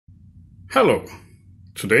Hello,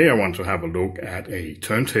 today I want to have a look at a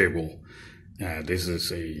turntable. This is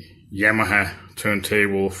a Yamaha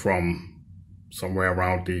turntable from somewhere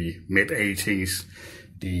around the mid-80s.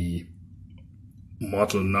 The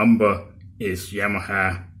model number is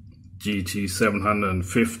Yamaha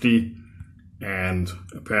GT-750, and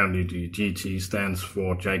apparently the GT stands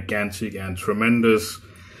for gigantic and tremendous.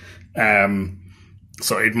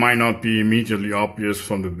 So it might not be immediately obvious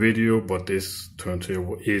from the video, but this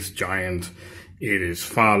turntable is giant. It is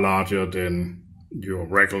far larger than your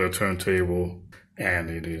regular turntable, and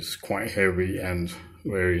it is quite heavy and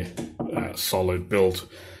very solid built.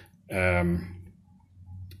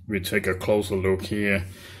 We take a closer look here.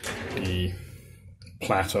 The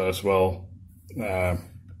platter as well,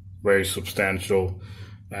 very substantial.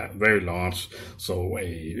 Very large, so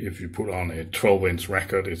if you put on a 12-inch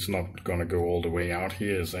record, it's not going to go all the way out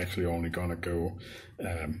here. It's actually only going to go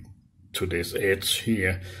to this edge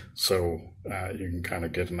here, so you can kind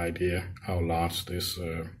of get an idea how large this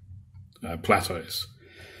platter is.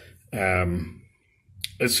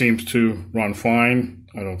 It seems to run fine.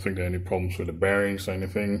 I don't think there are any problems with the bearings or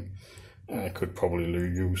anything. I could probably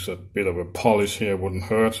use a bit of a polish here, wouldn't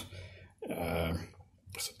hurt.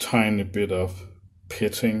 There's a tiny bit of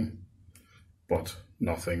pitting, but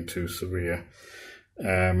nothing too severe.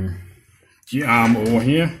 The arm over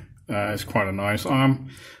here is quite a nice arm.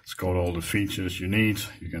 It's got all the features you need.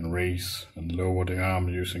 You can raise and lower the arm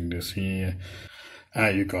using this here.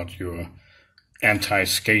 You got your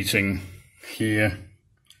anti-skating here,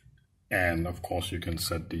 and of course you can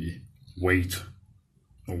set the weight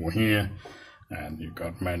over here, and you've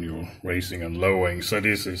got manual raising and lowering. So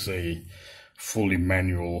this is a fully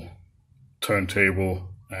manual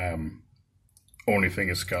turntable. Only thing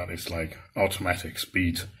it's got is like automatic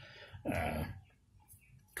speed,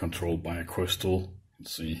 controlled by a crystal.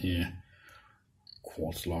 Let's see here,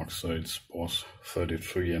 quartz lock, so it's both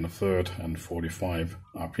 33 1/3 and 45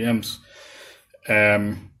 RPMs.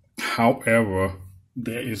 However,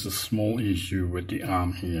 there is a small issue with the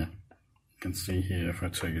arm here. You can see here, if I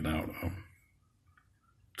take it out, I'll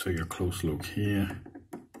take a close look here.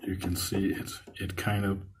 You can see it kind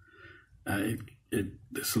of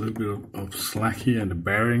there's a little bit of slack here in the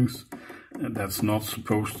bearings, and that's not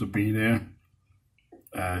supposed to be there.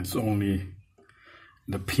 It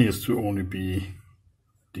appears to only be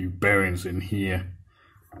the bearings in here,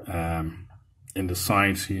 in the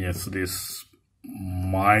sides here. So this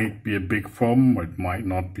might be a big problem, or it might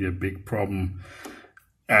not be a big problem.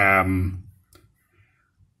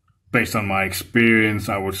 Based on my experience,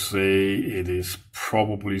 I would say it is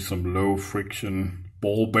probably some low friction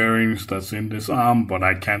ball bearings that's in this arm, but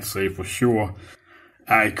I can't say for sure.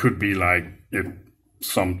 It could be like, if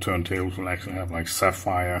some turntables will actually have like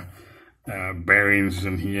sapphire bearings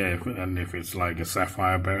in here, and if it's like a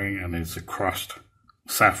sapphire bearing and it's a crushed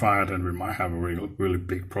sapphire, then we might have a really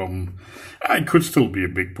big problem. It could still be a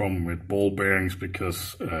big problem with ball bearings,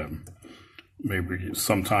 because maybe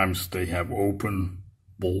sometimes they have open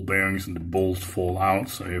ball bearings and the bolts fall out.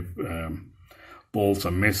 So if bolts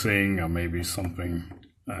are missing, or maybe something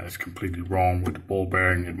is completely wrong with the ball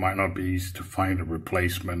bearing, it might not be easy to find a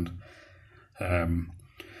replacement.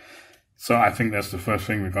 So I think that's the first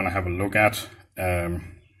thing we're going to have a look at.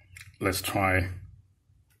 Let's try,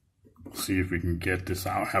 see if we can get this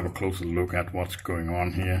out, have a closer look at what's going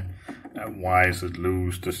on here. Why is it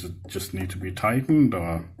loose? Does it just need to be tightened,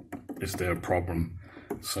 or is there a problem?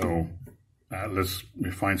 So let's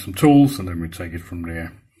find some tools, and then we take it from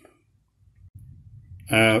there.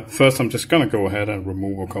 First, I'm just going to go ahead and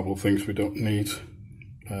remove a couple of things we don't need,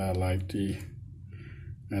 like the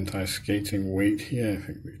anti-skating weight here. I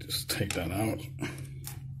think we just take that out.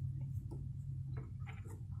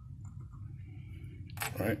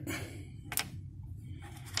 Right.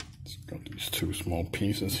 It's got these two small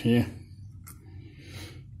pieces here,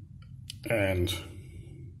 and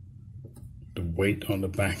the weight on the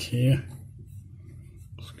back here.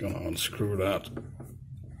 Just going to unscrew that.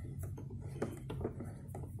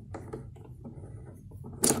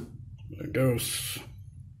 There it goes.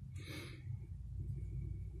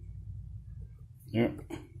 Yep.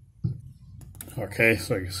 Okay,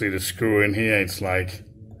 so you can see the screw in here. It's like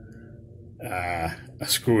a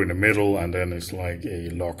screw in the middle, and then it's like a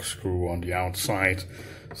lock screw on the outside.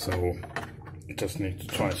 So I just need to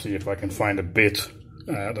try to see if I can find a bit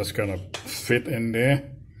that's gonna fit in there.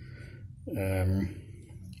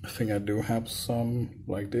 I think I do have some,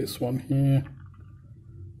 like this one here.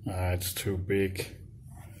 It's too big.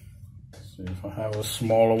 Let's see if I have a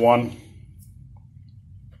smaller one.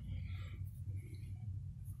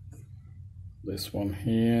 This one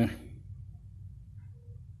here.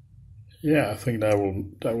 Yeah, I think that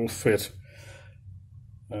will fit.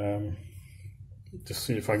 Just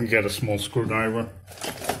see if I can get a small screwdriver.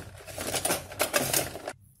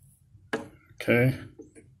 Okay,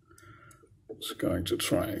 just going to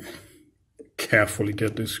try and carefully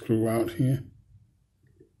get this screw out here.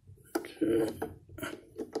 Okay.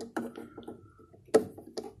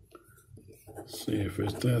 See if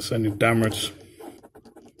there's any damage.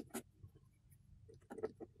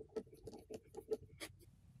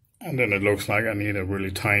 And then it looks like I need a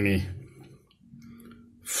really tiny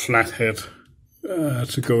flathead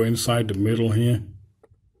to go inside the middle here.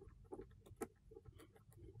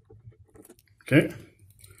 Okay,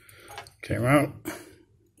 came out.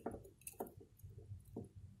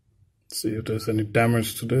 See if there's any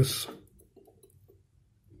damage to this.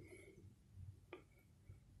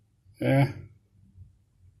 Yeah,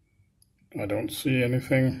 I don't see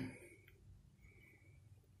anything.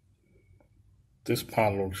 This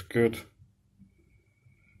part looks good.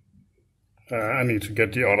 I need to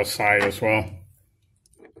get the other side as well.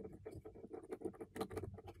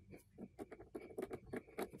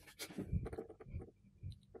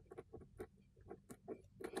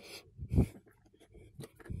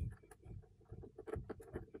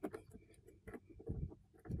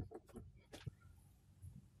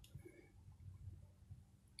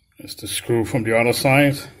 There's the screw from the other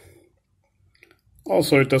side.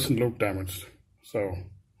 Also, it doesn't look damaged. So,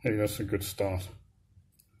 hey, that's a good start.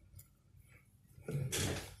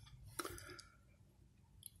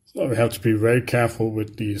 So we have to be very careful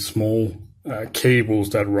with these small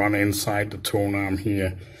cables that run inside the tone arm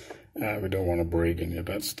here. We don't want to break any of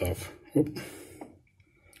that stuff. Oop.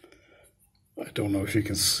 I don't know if you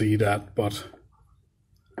can see that, but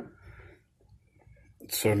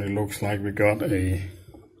it certainly looks like we got a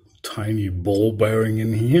tiny ball bearing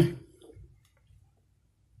in here.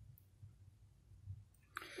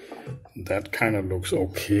 That kind of looks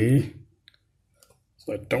okay.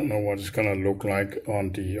 So I don't know what it's gonna look like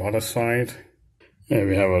on the other side. Yeah,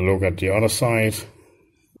 we have a look at the other side.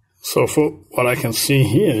 So for what I can see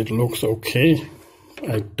here, it looks okay.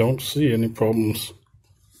 I don't see any problems.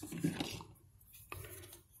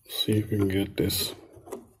 See if we can get this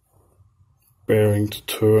bearing to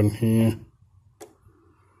turn here.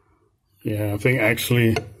 Yeah, I think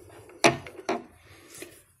actually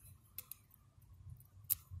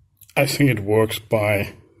it works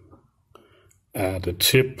by the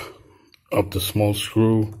tip of the small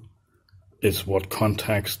screw is what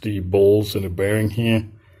contacts the balls in the bearing here.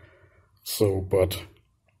 So, but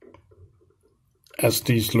as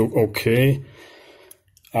these look okay,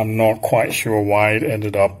 I'm not quite sure why it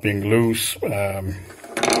ended up being loose.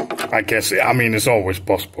 I guess, I mean, it's always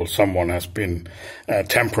possible someone has been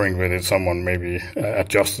tampering with it, someone maybe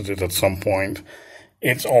adjusted it at some point.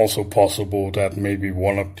 It's also possible that maybe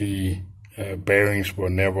one of the bearings were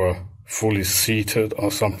never fully seated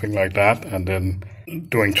or something like that, and then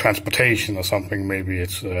during transportation or something, maybe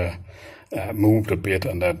it's moved a bit,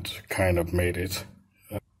 and that kind of made it.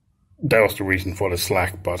 That was the reason for the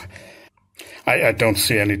slack, but I don't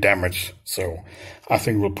see any damage, so I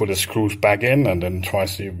think we'll put the screws back in and then try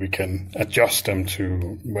to see if we can adjust them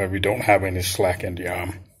to where we don't have any slack in the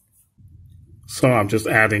arm. So I'm just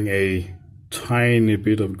adding a tiny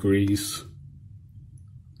bit of grease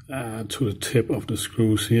to the tip of the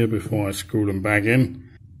screws here before I screw them back in,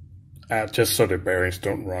 just so the bearings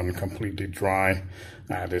don't run completely dry.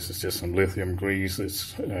 This is just some lithium grease.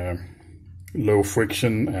 It's low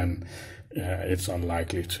friction, and it's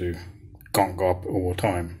unlikely to gunk up over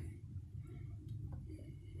time.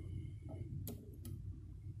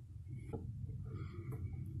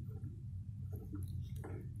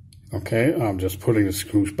 Okay, I'm just putting the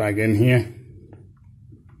screws back in here.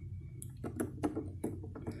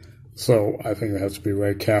 So I think we have to be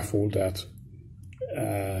very careful that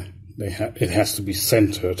it has to be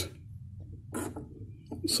centered.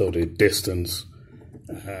 So the distance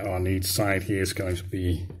on each side here is going to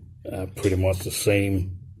be pretty much the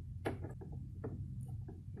same.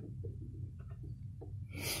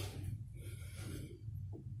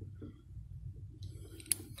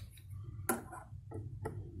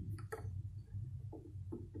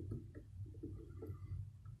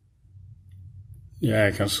 Yeah,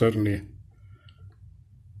 I can certainly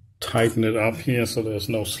tighten it up here so there's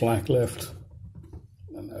no slack left.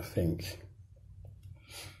 And I think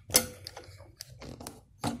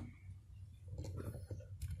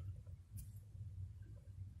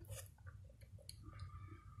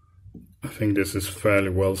this is fairly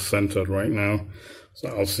well centered right now. So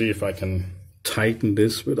I'll see if I can tighten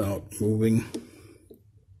this without moving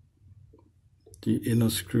the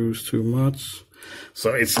inner screws too much.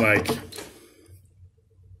 So it's like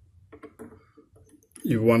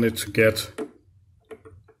you want it to get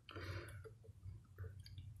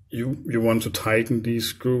you want to tighten these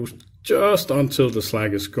screws just until the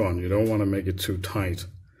slack is gone. You don't want to make it too tight,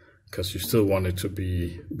 because you still want it to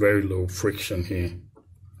be very low friction here.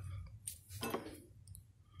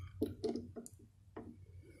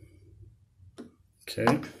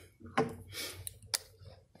 Okay.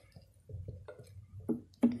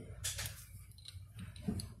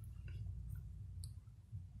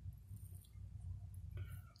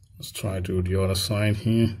 Let's try to do the other side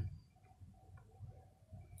here.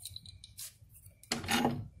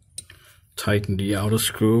 Tighten the outer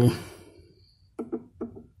screw.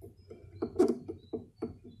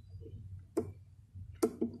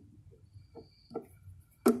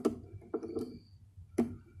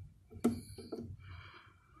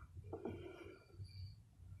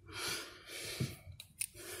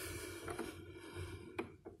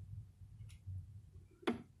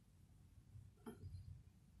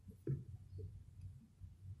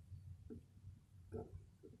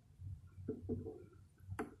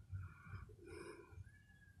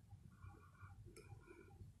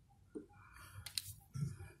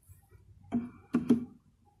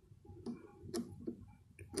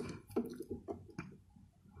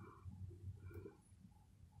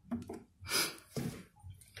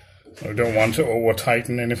 I don't want to over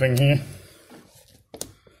tighten anything here.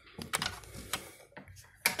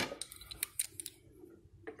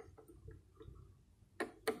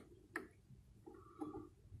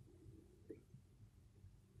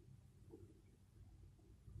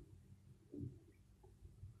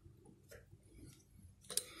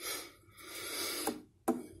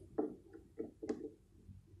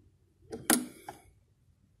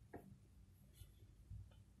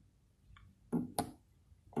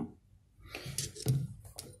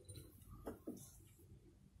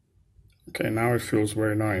 Okay, now it feels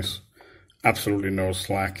very nice. Absolutely no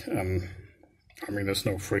slack, and I mean there's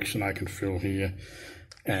no friction I can feel here,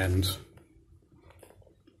 and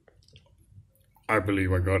I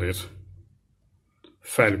believe I got it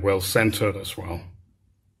fairly well centered as well.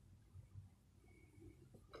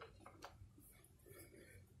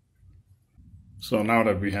 So now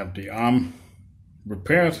that we have the arm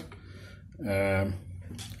repaired, I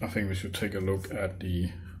think we should take a look at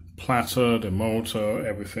the platter, the motor,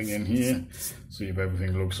 everything in here, see if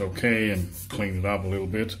everything looks okay, and clean it up a little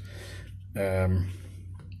bit.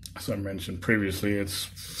 As I mentioned previously, it's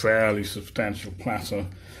fairly substantial platter.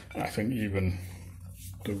 I think even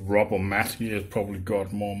the rubber mat here has probably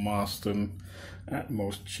got more mass than at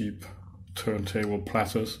most cheap turntable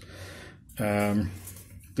platters.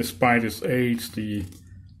 Despite its age, the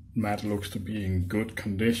mat looks to be in good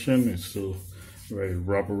condition. It's still very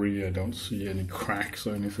rubbery. I don't see any cracks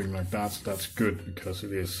or anything like that, so that's good, because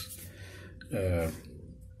it is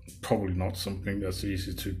probably not something that's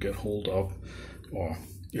easy to get hold of, or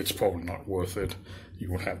it's probably not worth it.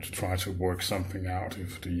 You would have to try to work something out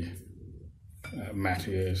if the mat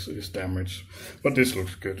here is damaged. But this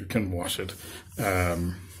looks good. You can wash it.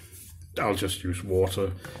 I'll just use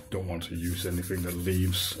water. Don't want to use anything that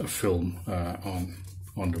leaves a film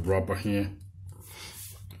on the rubber here.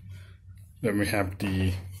 Then we have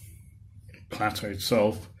the platter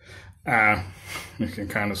itself. You can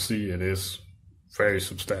kind of see it is very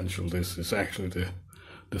substantial. This is actually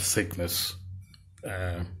the thickness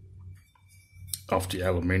of the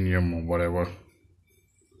aluminium or whatever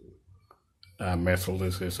metal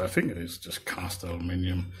this is. I think it is just cast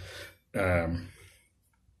aluminium.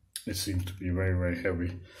 It seems to be very, very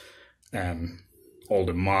heavy, and all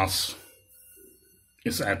the mass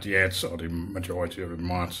is at the edge, or the majority of the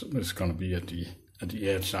mass is going to be at the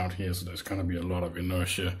edge out here, so there's going to be a lot of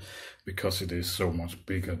inertia because it is so much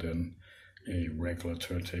bigger than a regular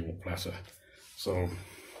turntable platter. So,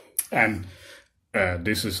 and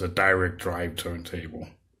this is a direct drive turntable,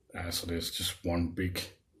 so there's just one big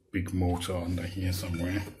motor under here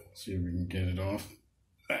somewhere. See if we can get it off.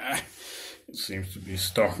 It seems to be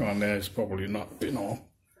stuck on there. It's probably not been off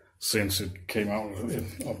since it came out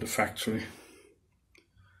of the factory.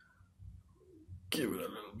 Give it a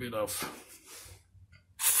little bit of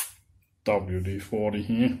WD-40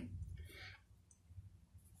 here.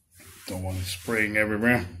 Don't want it spraying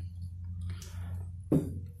everywhere.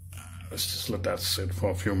 Let's just let that sit for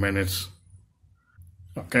a few minutes.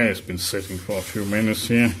 Okay, it's been sitting for a few minutes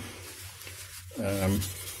here.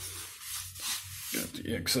 Get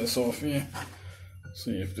the excess off here.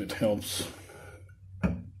 See if it helps.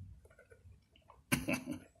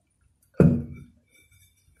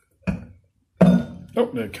 Oh,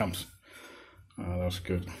 there it comes. That's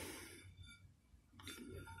good.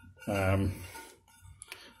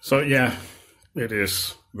 So yeah, it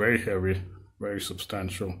is very heavy, very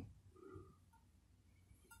substantial.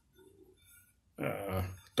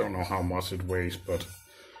 Don't know how much it weighs, but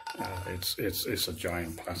it's a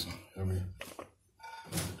giant platter.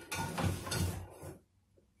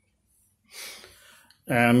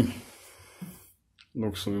 And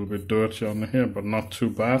looks a little bit dirty on here, but not too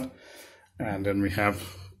bad. And then we have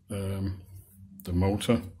the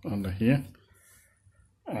motor under here.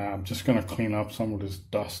 I'm just gonna clean up some of this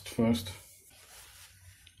dust first.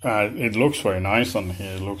 It looks very nice on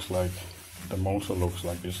here. It looks like the motor looks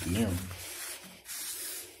like it's new.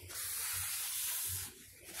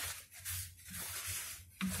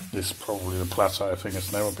 This is probably the platter. I think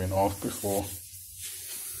it's never been off before.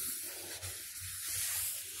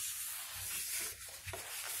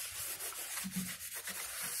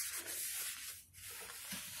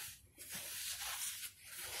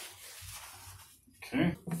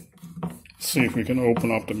 Okay, let's see if we can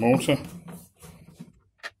open up the motor.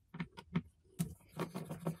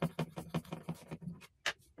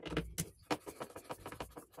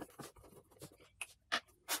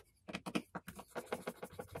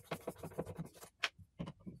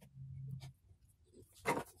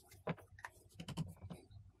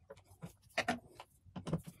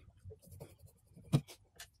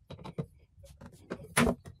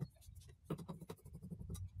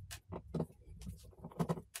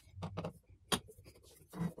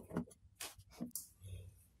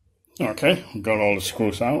 Okay, we've got all the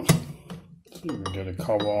screws out. See if we can get a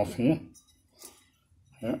cover off here.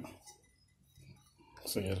 Yeah.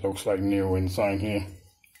 See, it looks like new inside here.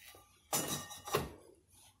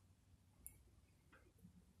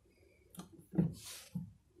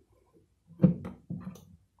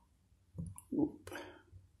 Oop.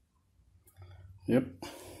 Yep.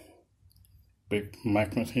 Big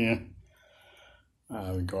magnet here.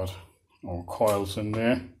 We got our coils in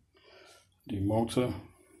there. The motor.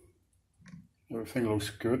 Everything looks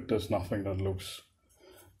good. There's nothing that looks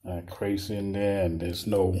crazy in there, and there's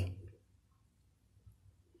no.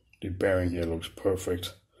 The bearing here looks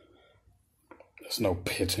perfect. There's no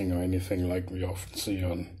pitting or anything like we often see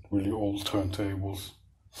on really old turntables.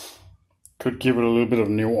 Could give it a little bit of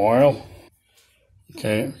new oil.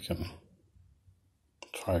 Okay, we can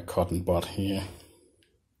try a cotton bud here,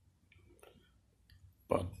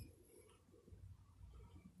 but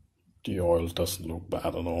the oil doesn't look bad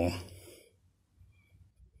at all.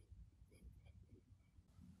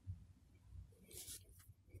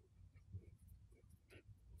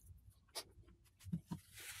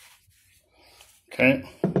 Okay,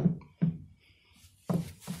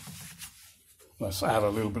 let's add a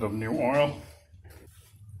little bit of new oil.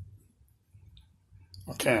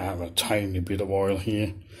 Okay, I have a tiny bit of oil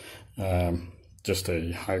here, just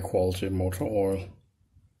a high quality motor oil.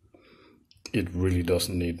 It really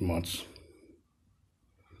doesn't need much,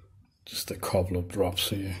 just a couple of drops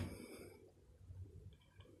here.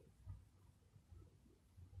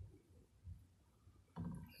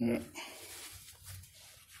 Yeah.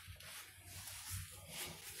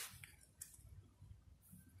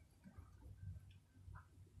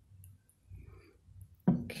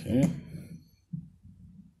 Okay.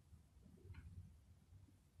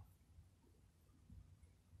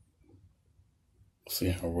 See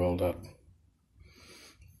how well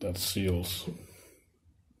that seals.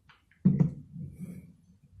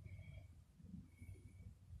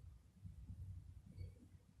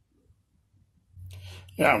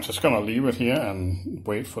 Yeah, I'm just gonna leave it here and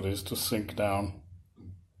wait for this to sink down,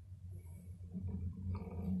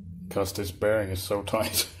 because this bearing is so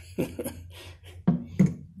tight.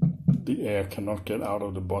 The air cannot get out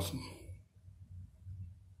of the bottom.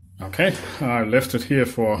 Okay, I left it here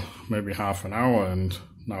for maybe half an hour, and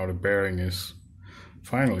now the bearing is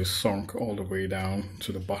finally sunk all the way down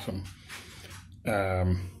to the bottom.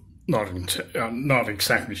 Not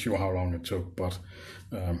exactly sure how long it took, but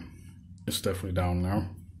it's definitely down now.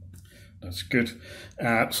 That's good.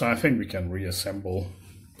 So I think we can reassemble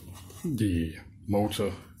the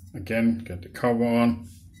motor again, get the cover on,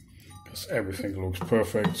 because everything looks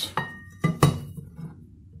perfect.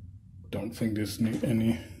 Don't think this needs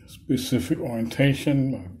any specific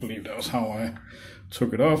orientation. I believe that was how I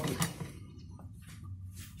took it off.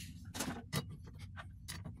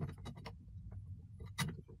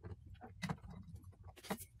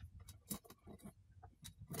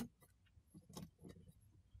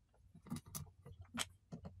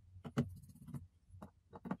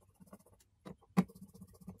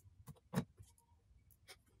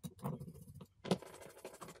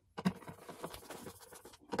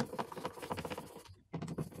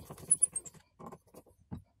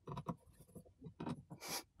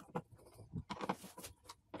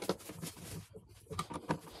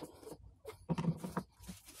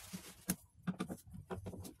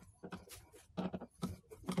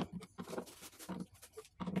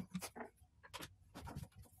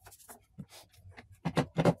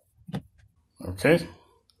 Okay,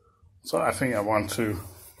 so I think I want to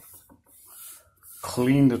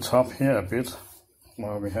clean the top here a bit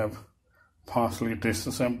while we have partially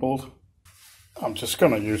disassembled. I'm just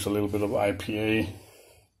gonna use a little bit of IPA.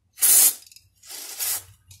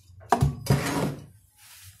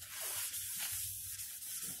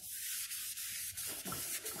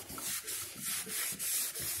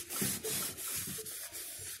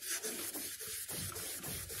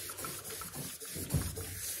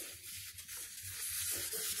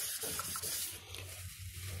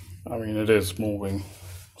 I mean, it is moving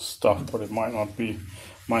stuff, but it might not be.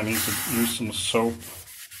 Might need to use some soap,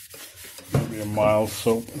 maybe a mild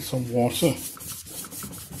soap and some water.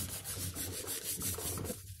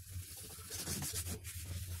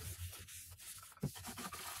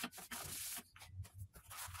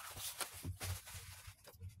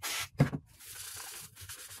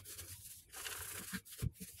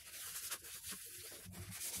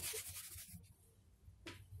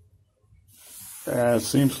 It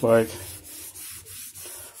seems like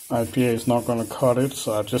IPA is not going to cut it,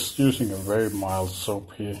 so I'm just using a very mild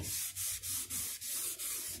soap here.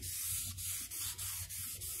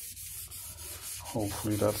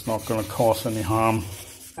 Hopefully that's not going to cause any harm.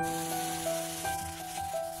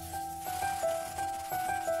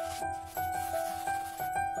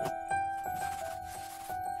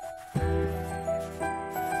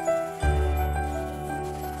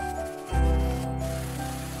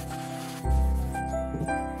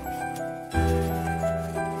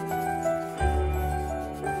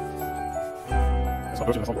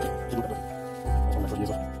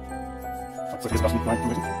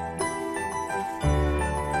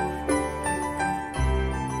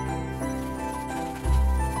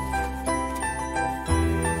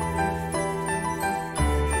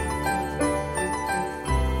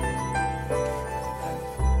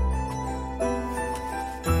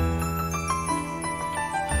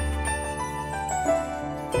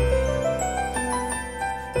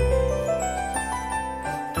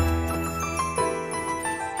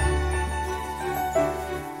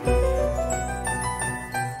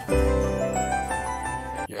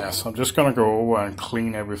 Yes, I'm just gonna go over and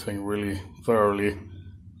clean everything really thoroughly.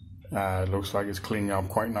 It looks like it's cleaning up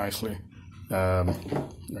quite nicely. You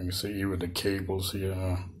can see even the cables here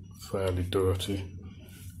are fairly dirty.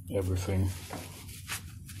 Everything.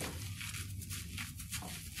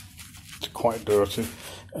 It's quite dirty.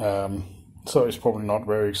 So it's probably not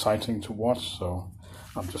very exciting to watch, so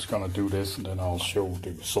I'm just gonna do this and then I'll show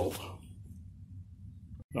the result.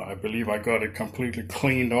 Now, I believe I got it completely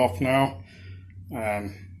cleaned off now,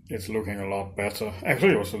 and it's looking a lot better.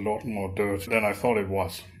 Actually, it was a lot more dirty than I thought it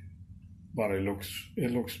was, but it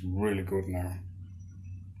looks really good now.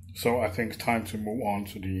 So I think it's time to move on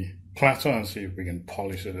to the platter and see if we can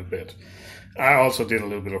polish it a bit. I also did a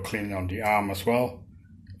little bit of cleaning on the arm as well.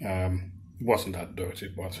 It wasn't that dirty,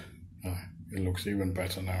 but it looks even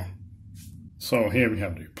better now. So here we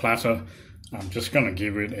have the platter. I'm just gonna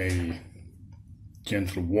give it a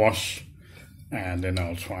gentle wash, and then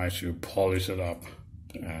I'll try to polish it up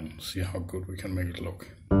and see how good we can make it look.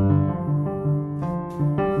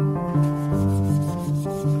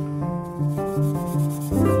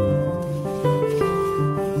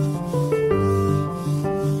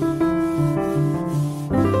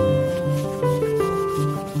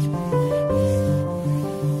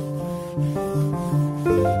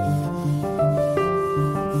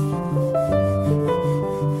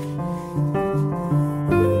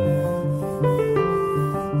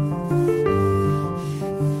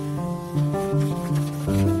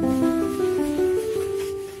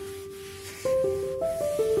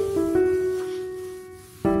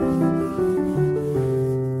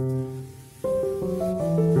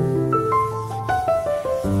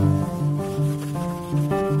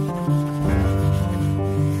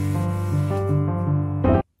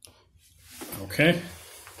 Okay,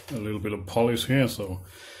 a little bit of polish here, so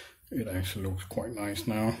it actually looks quite nice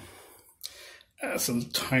now. There's a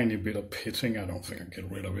tiny bit of pitting, I don't think I'll get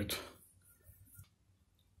rid of it.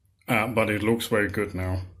 But it looks very good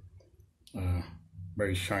now.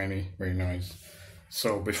 Very shiny, very nice.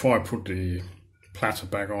 So before I put the platter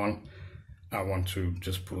back on, I want to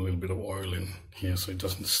just put a little bit of oil in here so it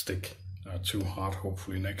doesn't stick too hard,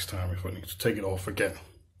 hopefully next time if I need to take it off again.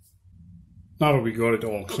 Now that we got it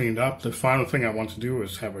all cleaned up, the final thing I want to do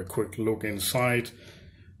is have a quick look inside,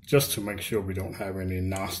 just to make sure we don't have any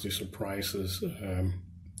nasty surprises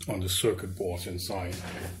on the circuit boards inside.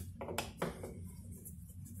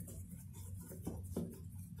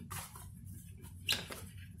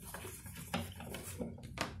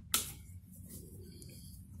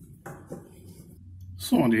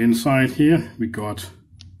 So on the inside here, we got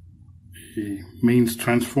a a mains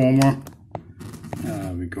transformer.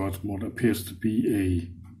 We got what appears to be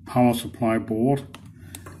a power supply board,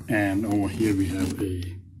 and over here we have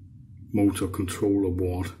a motor controller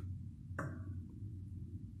board.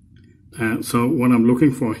 So what I'm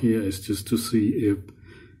looking for here is just to see if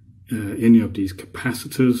any of these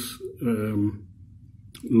capacitors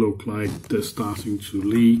look like they're starting to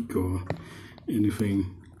leak, or anything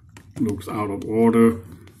looks out of order.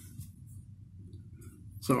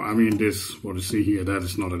 So I mean, this, what you see here, that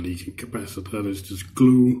is not a leaking capacitor, that is just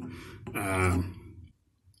glue.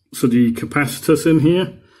 So the capacitors in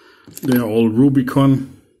here, they're all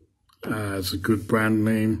Rubicon. It's a good brand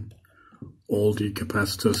name. All the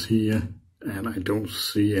capacitors here, and I don't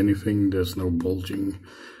see anything, there's no bulging.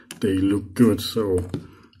 They look good, so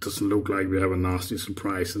it doesn't look like we have a nasty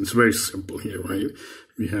surprise. And it's very simple here, right?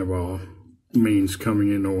 We have our mains coming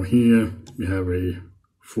in over here. We have a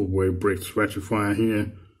full wave bridge rectifier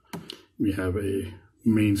here. We have a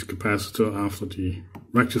mains capacitor after the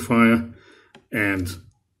rectifier, and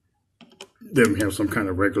then we have some kind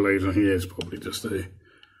of regulator here. It's probably just a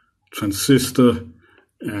transistor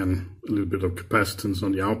and a little bit of capacitance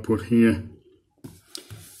on the output here.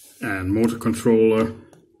 And motor controller.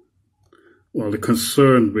 Well, the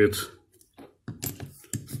concern with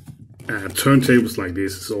turntables like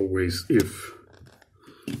this is always if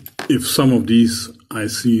some of these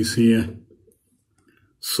ICs here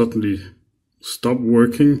suddenly stop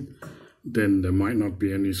working, then there might not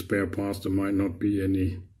be any spare parts, there might not be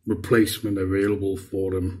any replacement available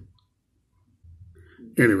for them.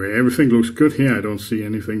 Anyway, everything looks good here. I don't see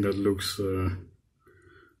anything that looks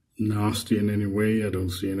nasty in any way. I don't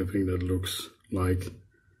see anything that looks like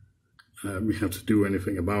we have to do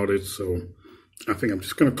anything about it. So I think I'm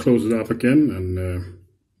just going to close it up again, and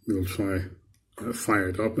we'll try fire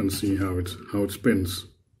it up and see how it spins.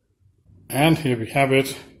 And here we have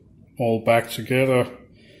it, all back together,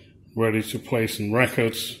 ready to play some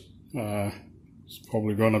records. It's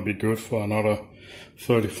probably going to be good for another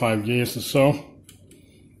 35 years or so.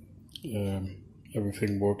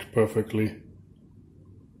 Everything works perfectly.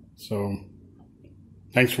 So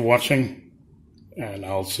thanks for watching, and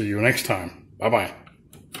I'll see you next time. Bye bye.